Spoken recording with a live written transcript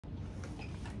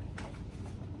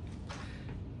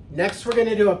Next, we're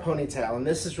gonna do a ponytail, and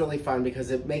this is really fun because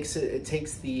it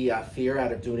takes the fear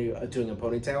out of doing a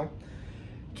ponytail.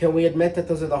 Can we admit that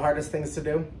those are the hardest things to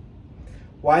do?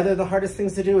 Why they're the hardest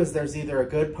things to do is there's either a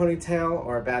good ponytail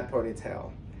or a bad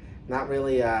ponytail, not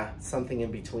really something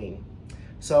in between.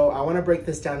 So I wanna break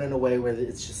this down in a way where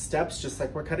it's just steps, just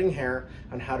like we're cutting hair,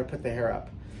 on how to put the hair up.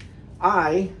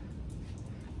 I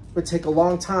would take a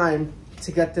long time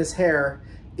to get this hair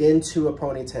into a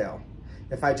ponytail.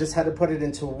 If I just had to put it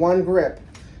into one grip,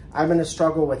 I'm gonna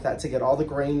struggle with that to get all the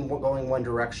grain going one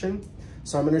direction.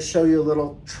 So I'm gonna show you a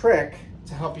little trick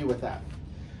to help you with that.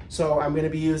 So I'm gonna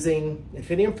be using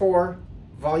Infineon 4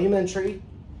 Volume Entry,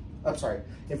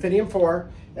 Infineon 4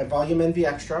 and Volume NV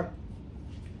Extra.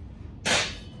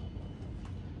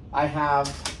 I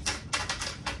have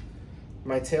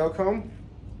my tail comb,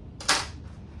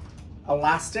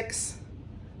 elastics,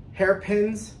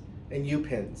 hairpins, and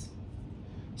U-pins.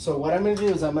 So what I'm gonna do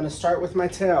is I'm gonna start with my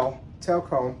tail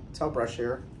brush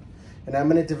here, and I'm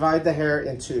gonna divide the hair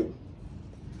in two.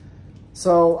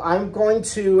 So I'm going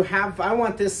to I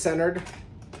want this centered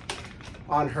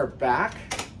on her back.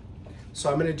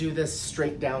 So I'm gonna do this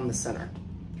straight down the center.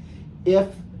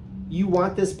 If you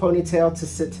want this ponytail to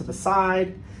sit to the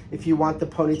side, if you want the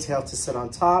ponytail to sit on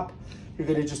top, you're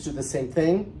gonna just do the same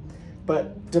thing,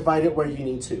 but divide it where you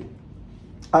need to.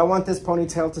 I want this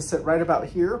ponytail to sit right about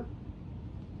here.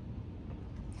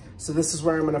 So this is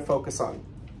where I'm gonna focus on.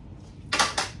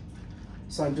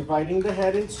 So I'm dividing the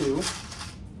head in two.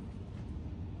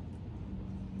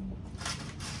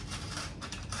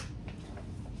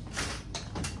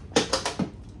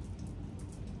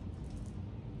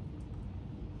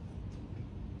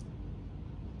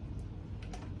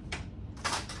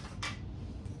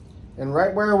 And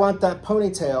right where I want that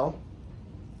ponytail,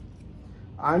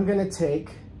 I'm gonna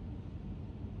take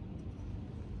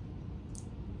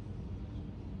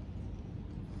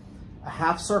a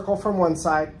half circle from one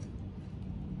side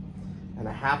and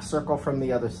a half circle from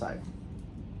the other side.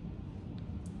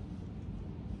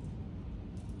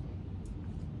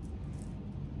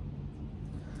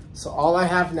 So all I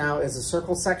have now is a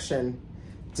circle section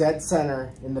dead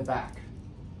center in the back.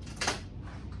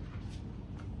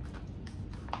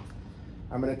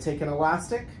 I'm gonna take an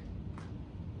elastic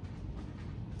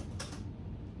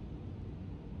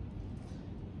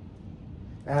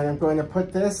and I'm going to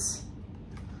put this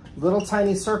little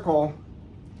tiny circle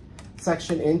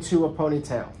section into a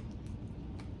ponytail.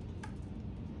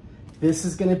 This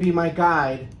is gonna be my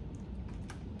guide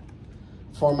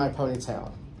for my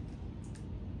ponytail.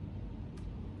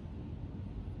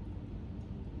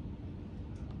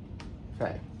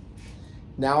 Okay,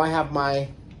 now I have my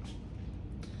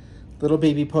little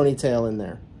baby ponytail in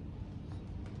there.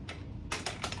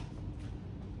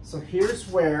 So here's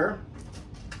where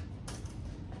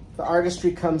the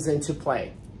artistry comes into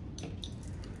play.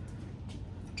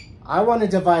 I want to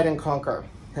divide and conquer,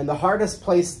 and the hardest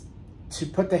place to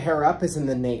put the hair up is in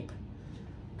the nape,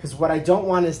 because what I don't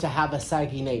want is to have a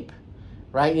saggy nape,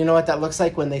 right? You know what that looks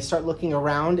like when they start looking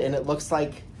around and it looks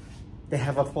like they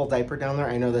have a full diaper down there.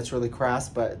 I know that's really crass,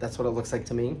 but that's what it looks like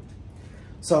to me.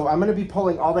 So I'm gonna be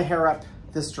pulling all the hair up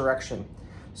this direction.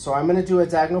 So I'm gonna do a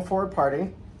diagonal forward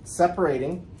parting,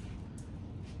 separating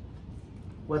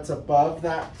what's above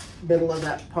that middle of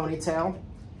that ponytail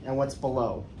and what's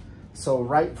below. So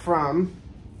right from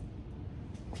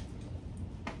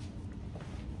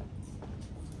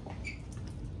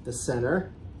the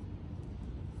center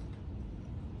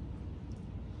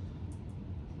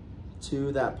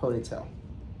to that ponytail.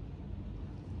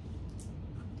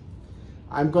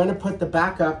 I'm going to put the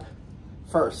back up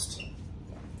first.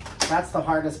 That's the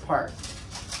hardest part.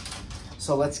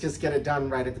 So let's just get it done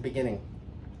right at the beginning.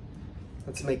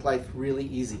 Let's make life really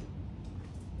easy.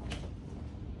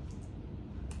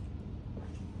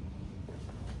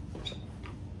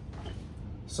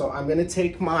 So I'm going to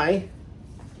take my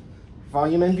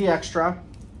Volume NV Extra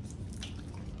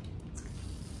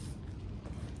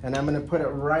and I'm going to put it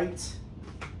right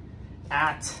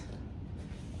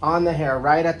on the hair,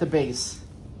 right at the base.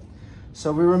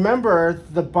 So we remember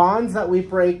the bonds that we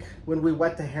break when we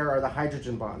wet the hair are the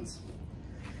hydrogen bonds.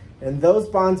 And those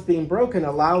bonds being broken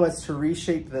allow us to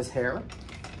reshape this hair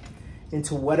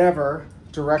into whatever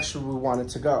direction we want it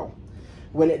to go.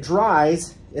 When it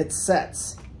dries, it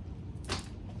sets.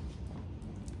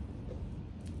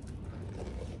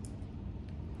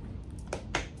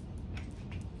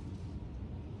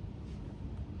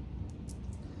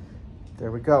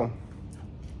 There we go.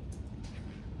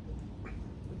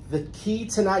 The key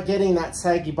to not getting that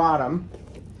saggy bottom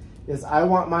is I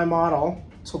want my model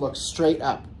to look straight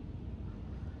up.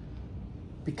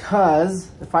 Because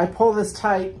if I pull this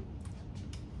tight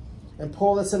and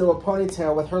pull this into a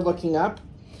ponytail with her looking up.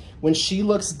 When she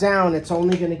looks down, it's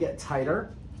only going to get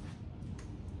tighter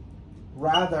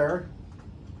rather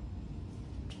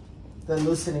than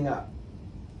loosening up.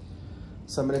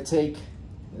 So I'm going to take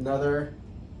another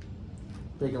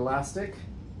big elastic.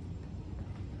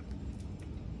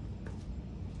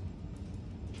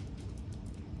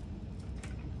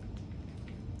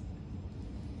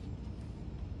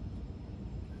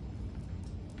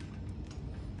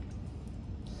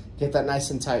 Get that nice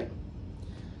and tight.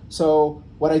 So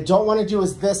what I don't want to do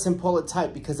is this and pull it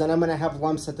tight, because then I'm going to have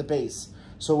lumps at the base.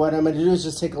 So what I'm going to do is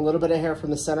just take a little bit of hair from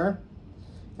the center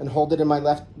and hold it in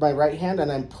my right hand,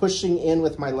 and I'm pushing in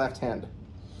with my left hand.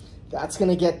 That's going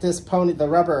to get this pony, the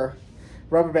rubber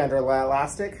band or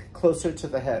elastic, closer to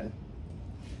the head.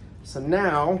 So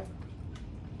now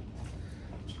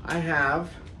I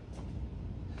have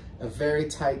a very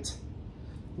tight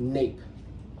nape.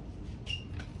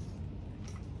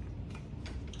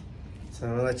 So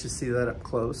I'm gonna let you see that up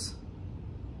close.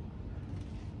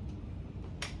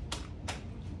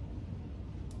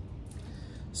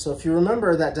 So if you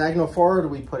remember, that diagonal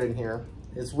forward we put in here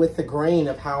is with the grain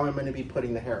of how I'm gonna be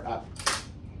putting the hair up.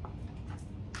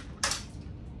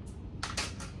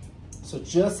 So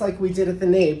just like we did at the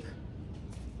nape,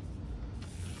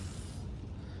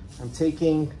 I'm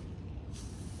taking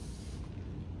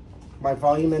my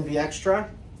Volume Envy Extra,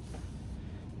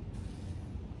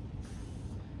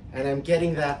 and I'm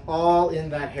getting that all in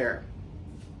that hair.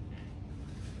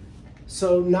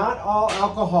 So not all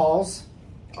alcohols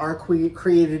are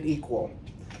created equal.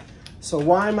 So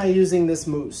why am I using this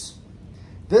mousse?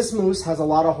 This mousse has a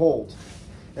lot of hold.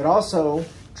 It also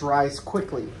dries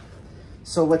quickly.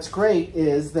 So what's great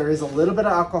is there is a little bit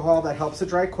of alcohol that helps it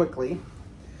dry quickly.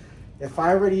 If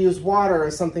I were to use water or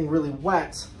something really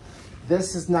wet,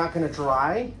 this is not gonna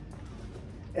dry,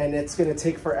 and it's gonna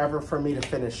take forever for me to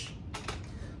finish.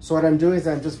 So what I'm doing is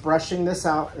I'm just brushing this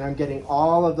out, and I'm getting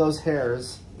all of those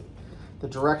hairs the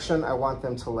direction I want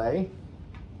them to lay.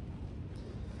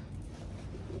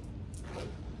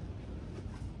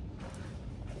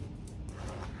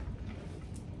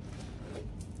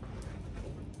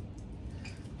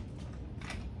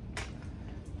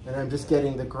 And I'm just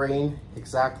getting the grain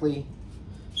exactly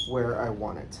where I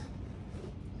want it.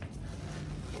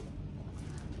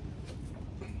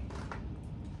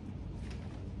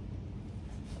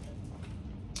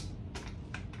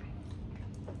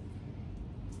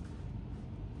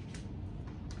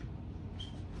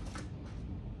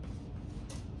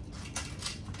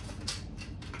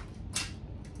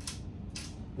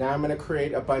 Now I'm going to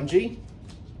create a bungee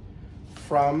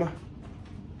from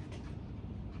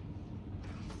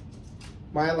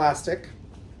my elastic.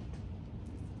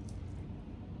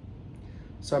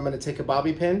 So I'm going to take a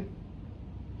bobby pin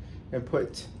and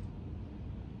put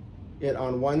it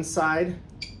on one side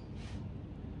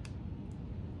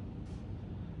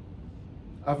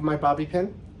of my bobby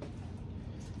pin,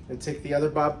 and take the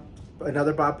other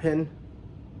another bob pin,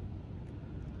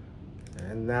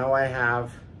 and now I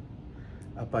have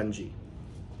a bungee.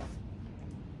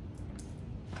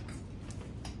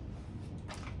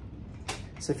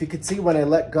 So if you could see, when I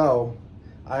let go,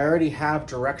 I already have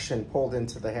direction pulled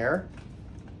into the hair.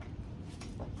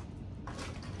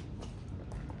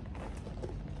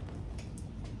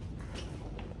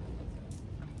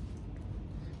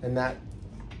 And that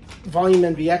Volume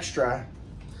Envy Extra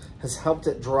has helped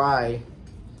it dry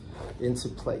into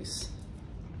place.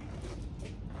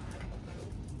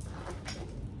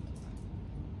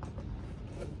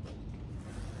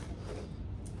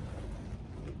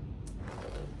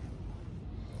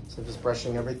 So just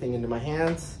brushing everything into my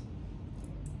hands.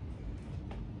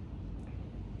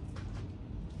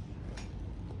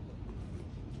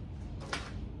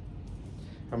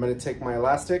 I'm going to take my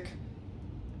elastic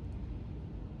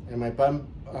and my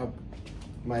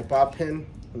bob pin.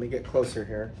 Let me get closer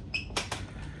here.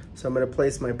 So I'm going to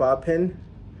place my bob pin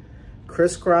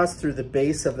crisscross through the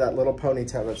base of that little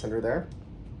ponytail that's under there.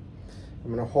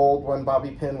 I'm going to hold one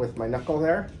bobby pin with my knuckle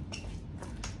there,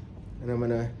 and I'm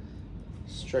going to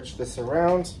stretch this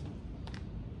around.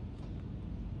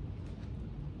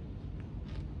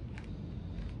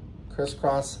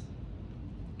 Crisscross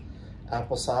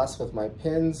applesauce with my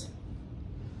pins.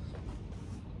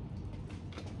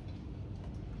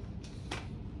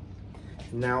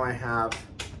 Now I have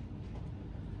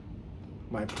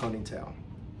my ponytail.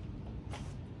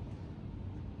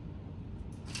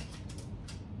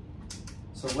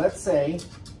 So let's say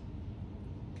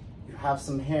you have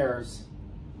some hairs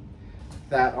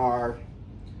that are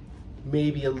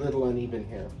maybe a little uneven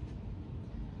here.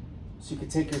 So you could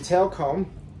take your tail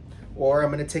comb, or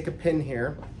I'm going to take a pin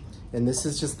here, and this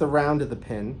is just the round of the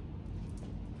pin,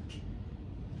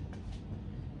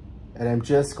 And I'm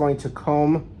just going to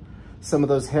comb some of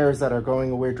those hairs that are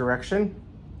going a weird direction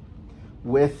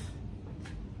with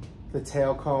the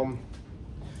tail comb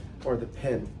or the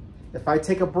pin. If I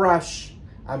take a brush,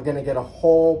 I'm gonna get a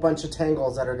whole bunch of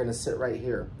tangles that are gonna sit right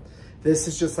here. This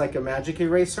is just like a magic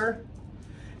eraser,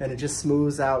 and it just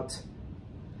smooths out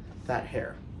that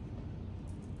hair.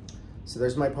 So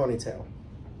there's my ponytail.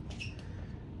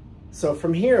 So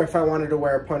from here, if I wanted to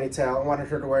wear a ponytail, I wanted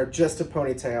her to wear just a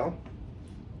ponytail,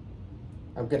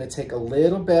 I'm gonna take a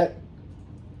little bit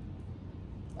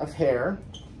of hair,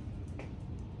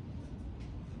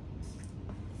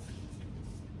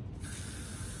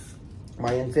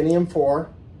 my Infinium 4,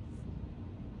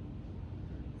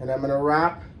 and I'm gonna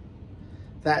wrap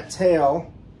that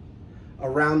tail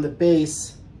around the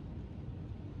base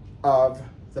of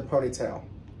the ponytail.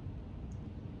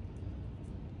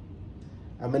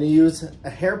 I'm gonna use a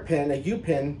hairpin, a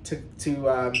U-pin, to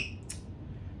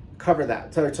cover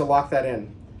that, to lock that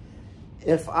in.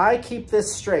 If I keep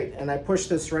this straight and I push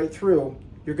this right through,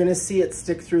 you're gonna see it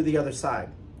stick through the other side.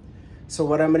 So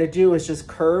what I'm gonna do is just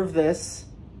curve this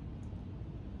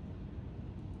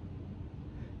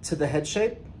to the head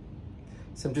shape.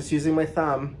 So I'm just using my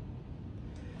thumb.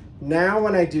 Now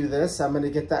when I do this, I'm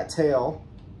gonna get that tail.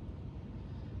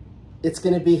 It's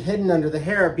gonna be hidden under the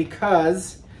hair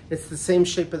because it's the same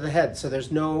shape of the head, so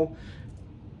there's no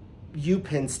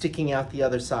U-pin sticking out the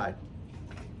other side.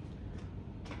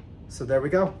 So there we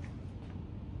go.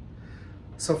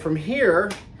 So from here,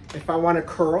 if I want to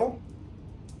curl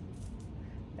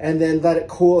and then let it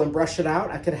cool and brush it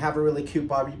out, I could have a really cute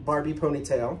Barbie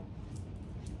ponytail,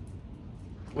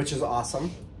 which is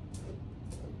awesome.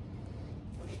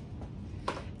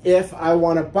 If I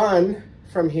want a bun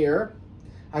from here,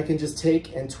 I can just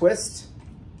take and twist.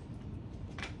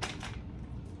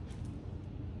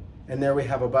 And there we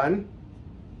have a bun.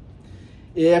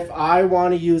 If I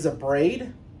want to use a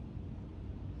braid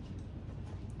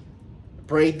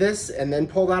this and then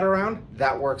pull that around,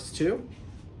 that works too.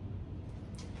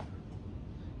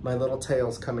 My little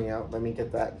tail's coming out. Let me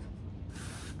get that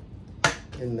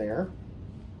in there.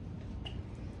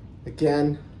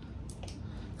 Again,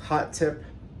 hot tip,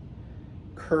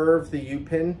 curve the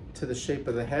U-pin to the shape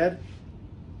of the head.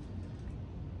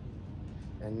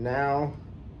 And now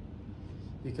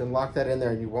you can lock that in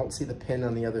there and you won't see the pin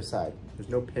on the other side. There's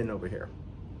no pin over here.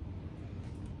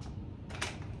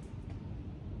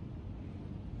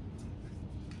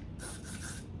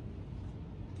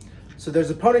 So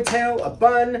there's a ponytail, a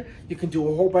bun. You can do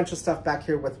a whole bunch of stuff back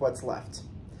here with what's left.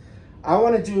 I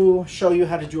want to show you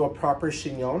how to do a proper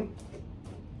chignon.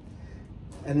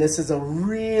 And this is a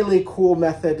really cool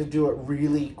method to do it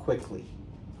really quickly.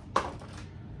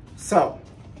 So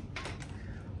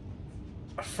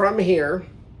from here,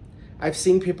 I've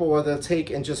seen people where they'll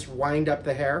take and just wind up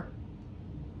the hair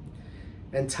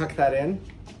and tuck that in.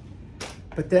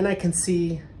 But then I can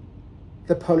see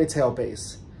the ponytail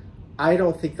base. I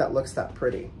don't think that looks that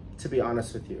pretty, to be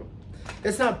honest with you.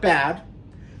 It's not bad,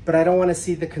 but I don't want to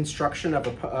see the construction of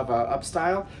a up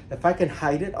style. If I can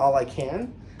hide it all I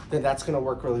can, then that's going to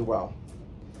work really well.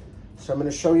 So I'm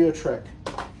going to show you a trick.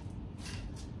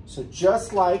 So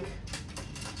just like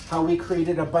how we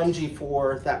created a bungee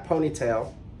for that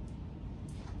ponytail,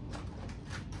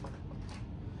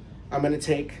 I'm going to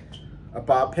take a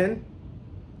bob pin,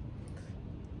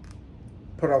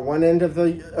 put on one end of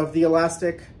the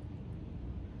elastic,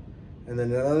 and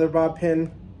then another bob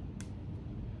pin.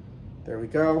 There we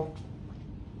go.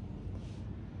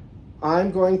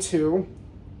 I'm going to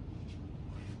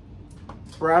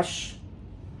brush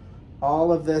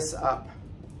all of this up.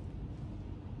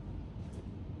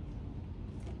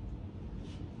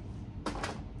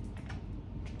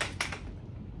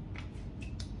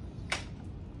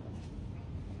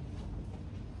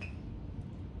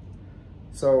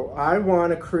 So I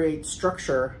want to create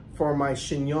structure for my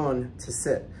chignon to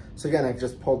sit. So again, I've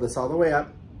just pulled this all the way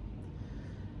up.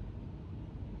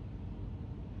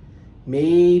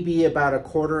 Maybe about a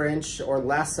 1/4 inch or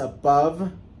less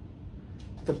above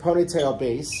the ponytail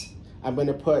base. I'm going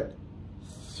to put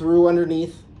through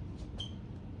underneath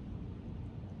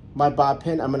my bob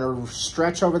pin. I'm going to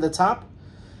stretch over the top,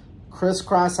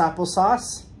 crisscross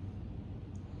applesauce.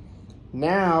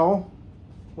 Now,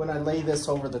 when I lay this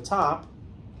over the top,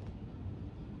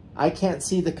 I can't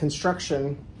see the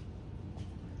construction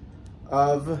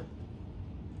of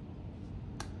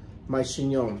my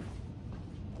chignon.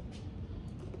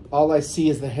 All I see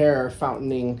is the hair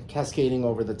fountaining, cascading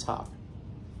over the top.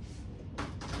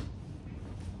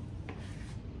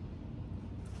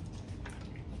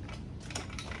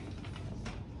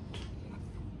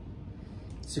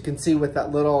 So you can see with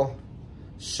that little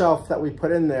shelf that we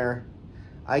put in there,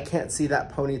 I can't see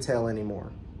that ponytail anymore.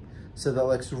 So that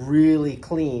looks really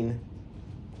clean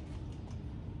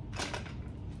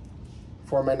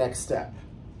for my next step.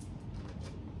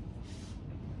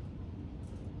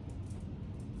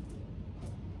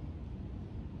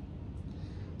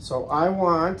 So I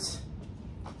want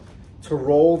to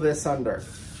roll this under.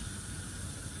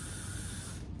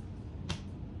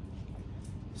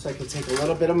 So I can take a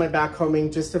little bit of my back combing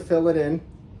just to fill it in.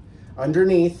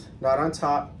 Underneath, not on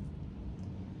top.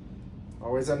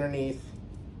 Always underneath.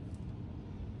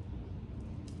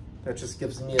 That just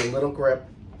gives me a little grip.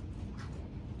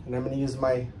 And I'm gonna use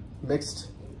my mixed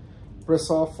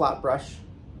bristle flat brush.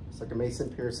 It's like a Mason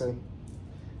Pearson.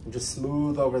 And just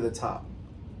smooth over the top.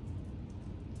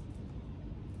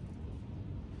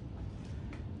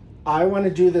 I want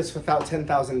to do this without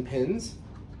 10,000 pins.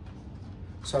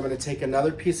 So I'm going to take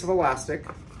another piece of elastic.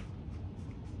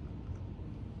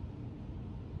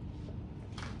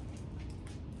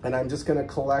 And I'm just going to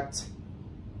collect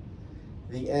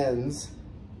the ends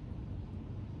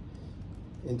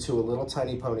into a little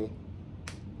tiny pony.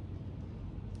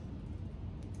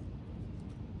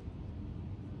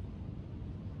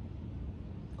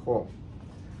 Cool.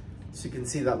 So you can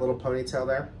see that little ponytail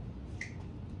there.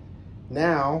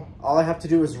 Now, all I have to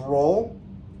do is roll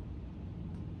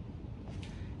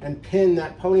and pin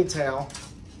that ponytail,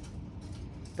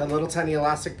 that little tiny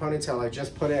elastic ponytail I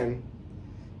just put in,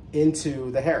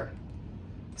 into the hair.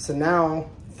 So now,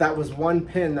 that was one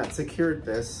pin that secured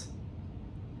this.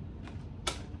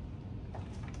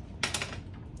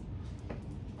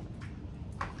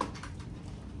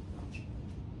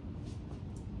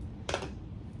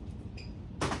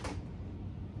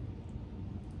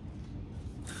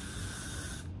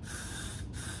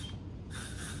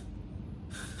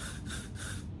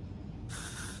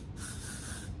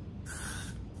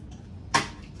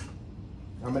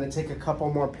 I'm going to take a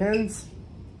couple more pins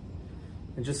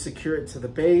and just secure it to the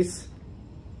base.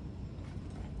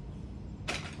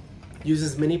 Use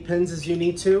as many pins as you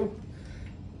need to.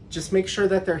 Just make sure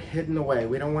that they're hidden away.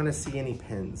 We don't want to see any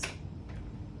pins.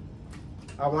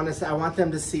 I want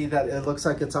them to see that it looks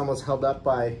like it's almost held up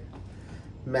by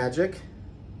magic,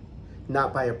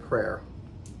 not by a prayer.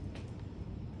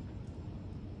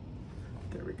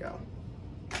 There we go.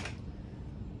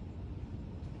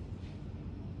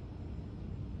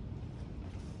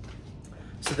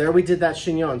 So there we did that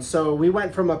chignon. So we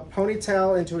went from a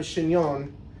ponytail into a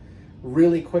chignon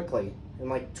really quickly in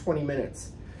like 20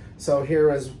 minutes. So here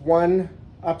is one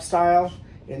up style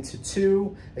into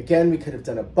two. Again, we could have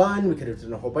done a bun, we could have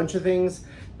done a whole bunch of things,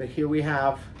 but here we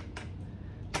have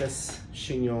this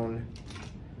chignon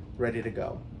ready to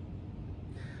go.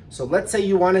 So let's say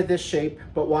you wanted this shape,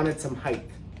 but wanted some height.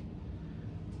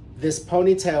 This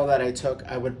ponytail that I took,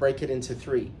 I would break it into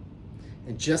three.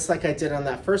 And just like I did on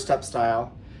that first up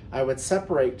style, I would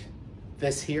separate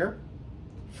this here,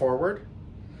 forward,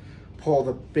 pull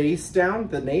the base down,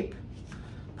 the nape,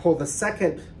 pull the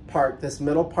second part, this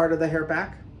middle part of the hair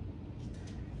back,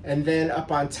 and then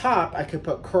up on top, I could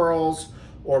put curls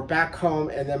or back comb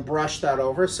and then brush that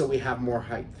over so we have more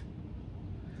height.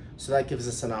 So that gives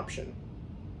us an option.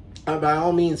 By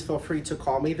all means, feel free to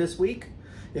call me this week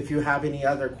if you have any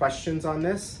other questions on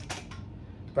this,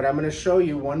 but I'm gonna show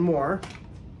you one more.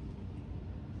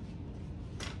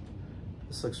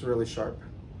 This looks really sharp.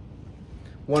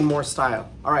 One more style.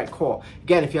 All right, cool.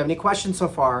 Again, if you have any questions so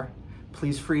far,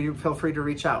 please feel free to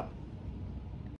reach out.